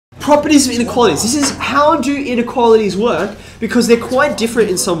properties of inequalities. This is how do inequalities work, because they're quite different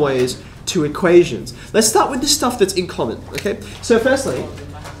in some ways to equations. Let's start with the stuff that's in common, okay? So firstly,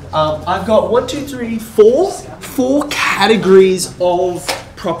 I've got 4 categories of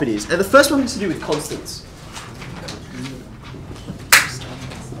properties. And the first one has to do with constants.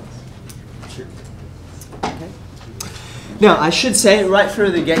 Okay. Now, I should say right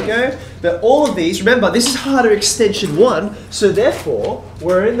from the get-go that all of these, remember, this is harder extension 1, so therefore,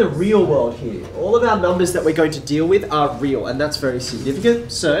 we're in the real world here. All of our numbers that we're going to deal with are real, and that's very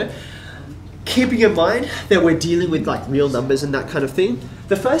significant. So, keeping in mind that we're dealing with like real numbers and that kind of thing,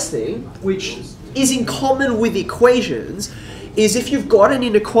 the first thing, which is in common with equations, is if you've got an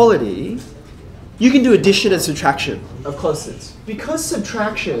inequality, you can do addition and subtraction of constants. Because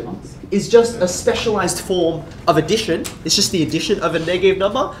subtraction is just a specialized form of addition, it's just the addition of a negative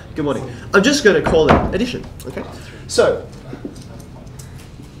number. Good morning. I'm just going to call it addition, okay? So,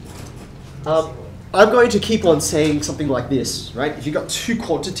 I'm going to keep on saying something like this, right? If you've got 2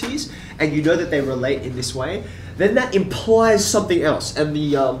 quantities and you know that they relate in this way, then that implies something else. And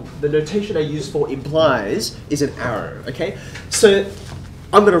the notation I use for implies is an arrow, okay? So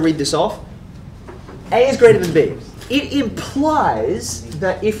I'm going to read this off. A is greater than B. It implies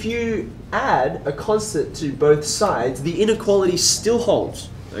that if you add a constant to both sides, the inequality still holds,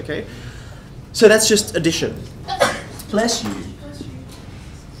 okay? So that's just addition. Bless you.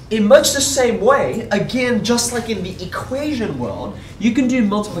 In much the same way, again, just like in the equation world, you can do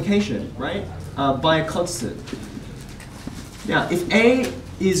multiplication, right? By a constant. Now, if A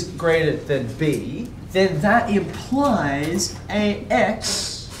is greater than B, then that implies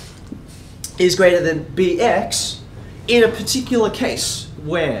AX is greater than BX in a particular case.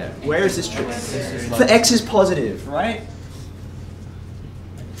 Where is this true? For X is positive, right?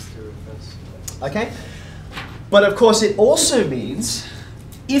 Okay? But of course, it also means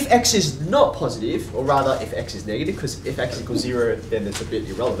if X is not positive, or rather if X is negative, because if X equals 0, then it's a bit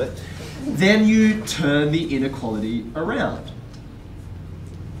irrelevant, then you turn the inequality around.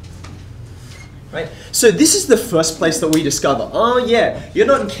 Right? So this is the first place that we discover, oh yeah, you're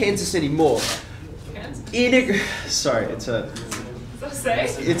not in Kansas anymore. Sorry, it's a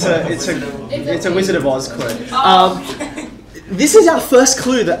Wizard of Oz quote. This is our first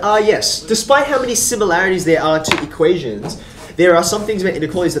clue that, yes, despite how many similarities there are to equations, there are some things about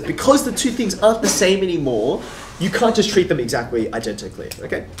inequalities that because the 2 things aren't the same anymore, you can't just treat them exactly identically,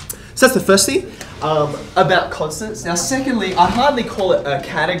 okay? So that's the first thing about constants. Now secondly, I hardly call it a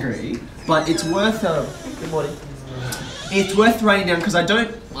category, but it's worth, good morning. It's worth writing down because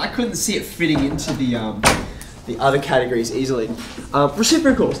I couldn't see it fitting into the other categories easily.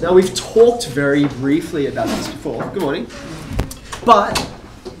 Reciprocals. Now we've talked very briefly about this before. Good morning. But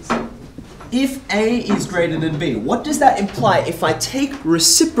if A is greater than B, what does that imply if I take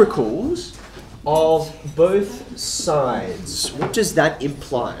reciprocals of both sides? What does that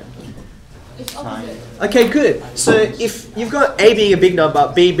imply? Okay, good. So if you've got A being a big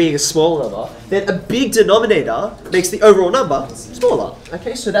number, B being a small number, then a big denominator makes the overall number smaller.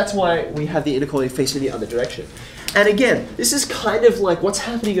 Okay, so that's why we have the inequality facing the other direction. And again, this is kind of like what's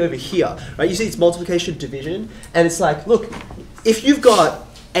happening over here, right? You see it's multiplication, division, and it's like, look, if you've got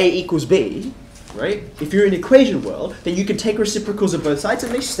A equals B, right? If you're in equation world, then you can take reciprocals of both sides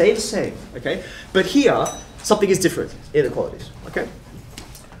and they stay the same, okay? But here, something is different, inequalities, okay?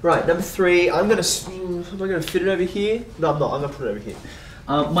 Right, number 3, am I going to fit it over here? No, I'm not, I'm going to put it over here.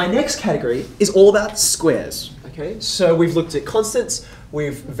 My next category is all about squares, okay? So we've looked at constants,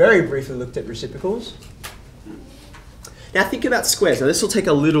 we've very briefly looked at reciprocals. Now think about squares. Now this will take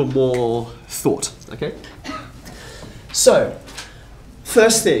a little more thought, okay? So,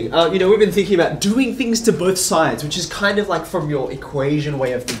 first thing, we've been thinking about doing things to both sides, which is kind of like from your equation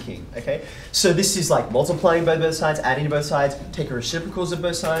way of thinking, okay? So this is like multiplying by both sides, adding to both sides, taking reciprocals of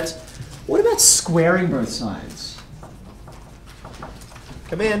both sides. What about squaring both sides?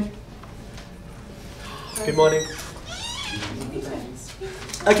 Come in. Good morning.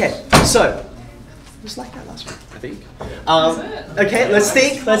 Okay, so, just like that last one, I think. Okay, let's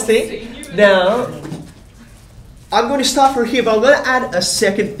think. Now, I'm going to start from here, but I'm going to add a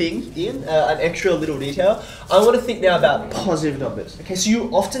second thing in, an extra little detail. I want to think now about positive numbers. Okay, so you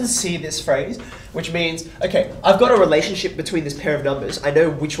often see this phrase, which means, okay, I've got a relationship between this pair of numbers. I know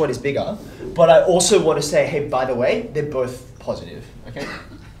which one is bigger, but I also want to say, hey, by the way, they're both positive. Okay.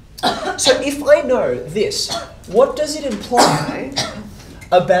 So if I know this, what does it imply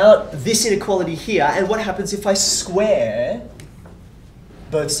about this inequality here, and what happens if I square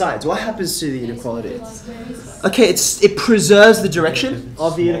both sides? What happens to the inequality? Okay, it preserves the direction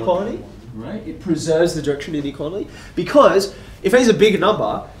of the inequality. right? It preserves the direction of inequality because if a is a bigger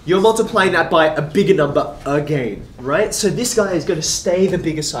number, you're multiplying that by a bigger number again, right? So this guy is going to stay the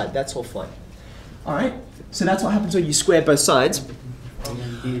bigger side. That's all fine. All right. So that's what happens when you square both sides.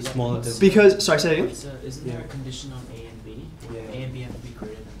 Because, sorry, say it again. Isn't there a condition on A and B? Yeah. A and B have to be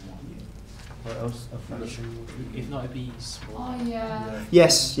greater than 1. Or else a fraction. If not, it'd be smaller. Oh yeah.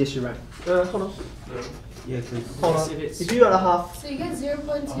 Yes, you're right. Hold on. Yeah, because Hold on. If you got a half. So you get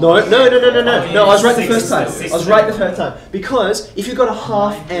 0.2. No, I was right the first time. Six. I was right the first time. Because if you've got a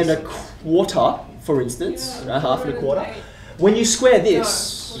half and a quarter, for instance, a half and a quarter, when you square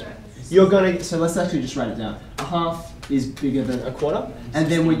this, you're going to, so let's actually just write it down. A half is bigger than a quarter, and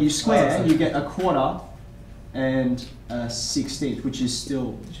then when you square, you get a quarter and a 16th, which is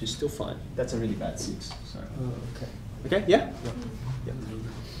still fine. That's a really bad 6. Sorry. okay. Okay, yeah? Yeah.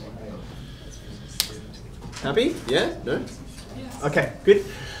 Happy? Yeah? No? Okay, good.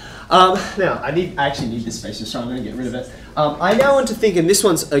 Now, I actually need this space, so I'm going to get rid of it. I now want to think, and this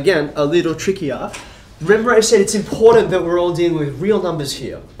one's, again, a little trickier. Remember I said it's important that we're all dealing with real numbers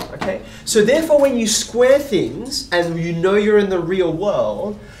here, okay? So therefore, when you square things, and you know you're in the real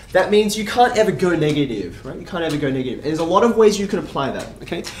world, that means you can't ever go negative, right? You can't ever go negative. And there's a lot of ways you can apply that,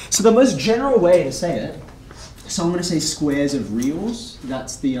 okay? So the most general way to say it, so I'm going to say squares of reals.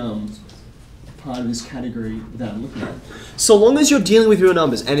 That's the part of this category that I'm looking at. So long as you're dealing with real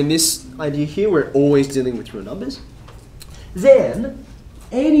numbers, and in this idea here, we're always dealing with real numbers, then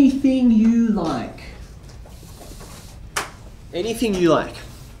anything you like. Anything you like.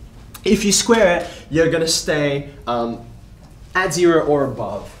 If you square it, you're going to stay at 0 or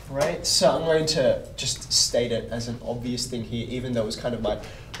above, right? So I'm going to just state it as an obvious thing here, even though it's kind of my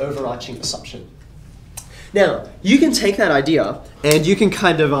overarching assumption. Now, you can take that idea and you can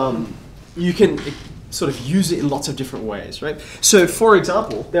kind of, you can sort of use it in lots of different ways, right? So for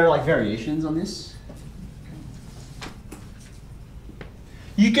example, there are like variations on this.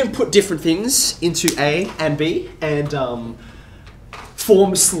 You can put different things into A and B and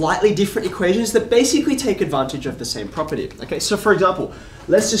form slightly different equations that basically take advantage of the same property. Okay, so for example,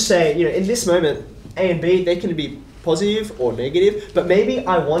 let's just say, you know, in this moment, A and B, they can be positive or negative, but maybe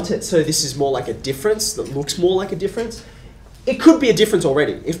I want it so this is more like a difference, that looks more like a difference. It could be a difference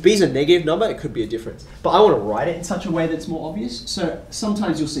already. If B is a negative number, it could be a difference. But I want to write it in such a way that's more obvious. So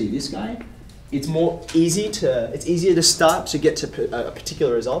sometimes you'll see this guy. It's easier to start to get to a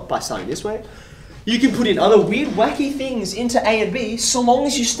particular result by starting this way. You can put in other weird, wacky things into A and B so long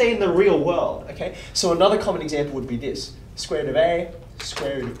as you stay in the real world, okay? So another common example would be this. Square root of A,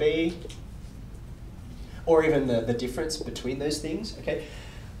 square root of B, or even the difference between those things, okay?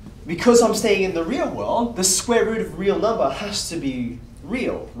 Because I'm staying in the real world, the square root of a real number has to be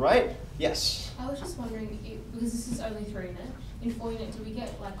real, right? Yes? I was just wondering, because this is only 3 unit, in 4 unit, do we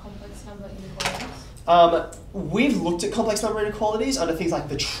get like complex number inequalities? We've looked at complex number inequalities under things like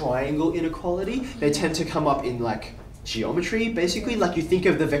the triangle inequality. They tend to come up in like geometry, basically. Like you think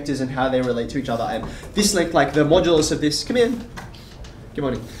of the vectors and how they relate to each other. And this length, like the modulus of this, come in. Good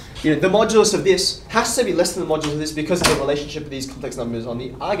morning. You know, the modulus of this has to be less than the modulus of this because of the relationship of these complex numbers on the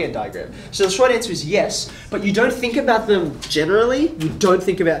Argand diagram. So the short answer is yes, but you don't think about them generally, you don't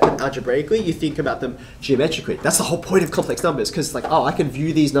think about them algebraically, you think about them geometrically. That's the whole point of complex numbers, because it's like, oh, I can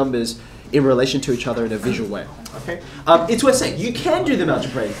view these numbers in relation to each other in a visual way. Okay? It's worth saying, you can do them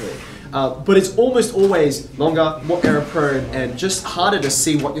algebraically, but it's almost always longer, more error prone, and just harder to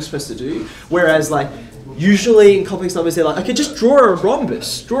see what you're supposed to do. Whereas like, usually in complex numbers, they're like, okay, just draw a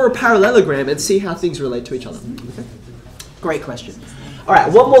rhombus, draw a parallelogram, and see how things relate to each other. Okay. Great question. All right,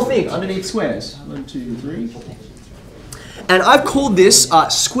 one more thing underneath squares. 1, 2, 3. And I've called this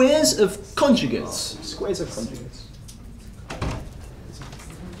squares of conjugates. Squares of conjugates.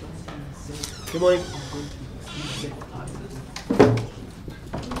 Good morning.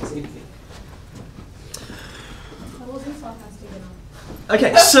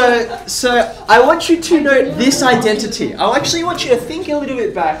 Okay, so I want you to note this identity. I actually want you to think a little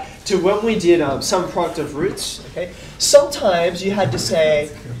bit back to when we did some product of roots. Okay, sometimes you had to say,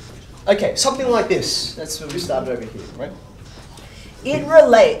 okay, something like this. That's what we started over here, right? It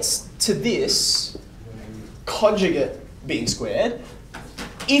relates to this conjugate being squared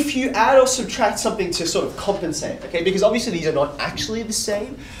if you add or subtract something to sort of compensate, okay? Because obviously these are not actually the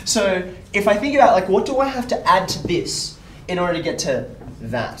same. So if I think about like, what do I have to add to this in order to get to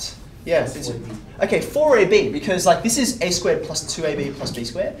that? Yeah. Okay, 4ab, because like this is a squared plus 2ab plus b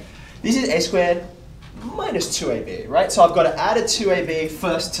squared. This is a squared minus 2ab, right? So I've got to add a 2ab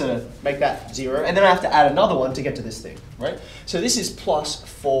first to make that 0, and then I have to add another one to get to this thing, right? So this is plus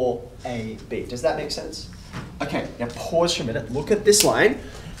 4ab. Does that make sense? Okay, now pause for a minute. Look at this line.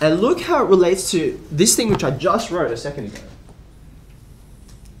 And look how it relates to this thing which I just wrote a second ago.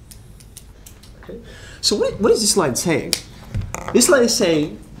 Okay. So what is this line saying? This line is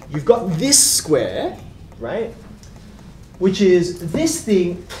saying you've got this square, right? Which is this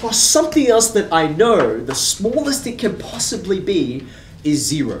thing plus something else that I know the smallest it can possibly be is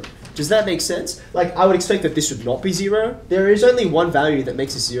 0. Does that make sense? Like, I would expect that this would not be 0. There is only one value that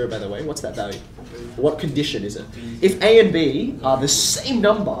makes it 0, by the way. What's that value? What condition is it? If A and B are the same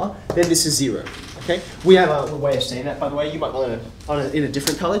number, then this is 0. Okay? We have a way of saying that, by the way. You might want to, in a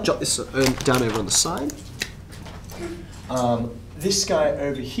different color, jot this down over on the side. This guy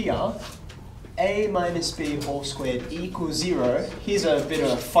over here, A minus B all squared equals 0. Here's a bit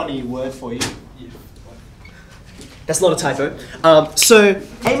of a funny word for you. That's not a typo. So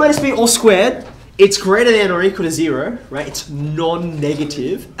A minus B all squared, it's greater than or equal to 0, right? It's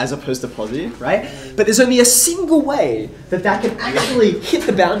non-negative as opposed to positive, right? But there's only a single way that that can actually hit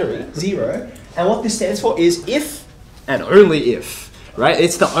the boundary, 0. And what this stands for is if and only if, right?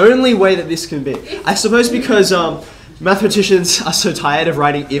 It's the only way that this can be. I suppose because mathematicians are so tired of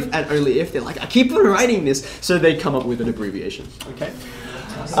writing if and only if, they're like, I keep on writing this, so they come up with an abbreviation, okay?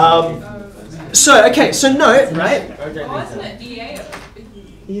 So note, right? Why isn't it EA?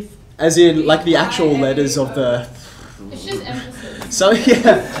 If, as in, like the actual letters of the. It's just emphasis. So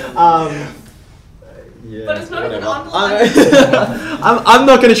yeah. Yeah. But it's not even whatever. underlined. I'm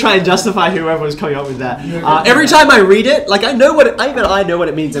not going to try and justify whoever was coming up with that. Every time I read it, like I know what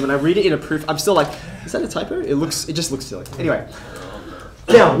it means, and when I read it in a proof, I'm still like, is that a typo? It just looks silly. Anyway,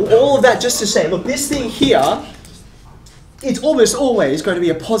 now all of that just to say, look, this thing here, it's almost always going to be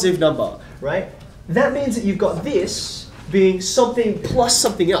a positive number, right? That means that you've got this being something plus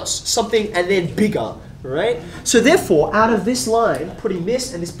something else, something and then bigger, right? So therefore, out of this line, putting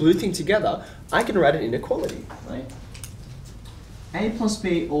this and this blue thing together, I can write an inequality, right? A plus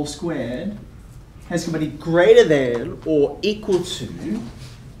B all squared has to be greater than or equal to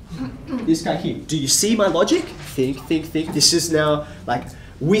this guy here. Do you see my logic? Think. This is now, like,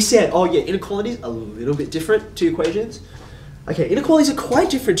 we said, oh yeah, inequalities are a little bit different to equations. Okay, inequalities are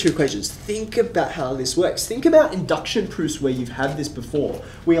quite different to equations. Think about how this works. Think about induction proofs where you've had this before,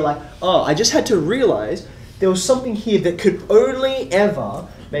 where you're like, oh, I just had to realize there was something here that could only ever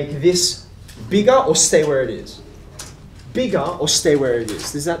make this bigger or stay where it is. Bigger or stay where it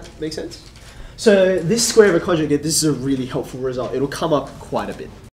is. Does that make sense? So this square of a conjugate, this is a really helpful result. It'll come up quite a bit.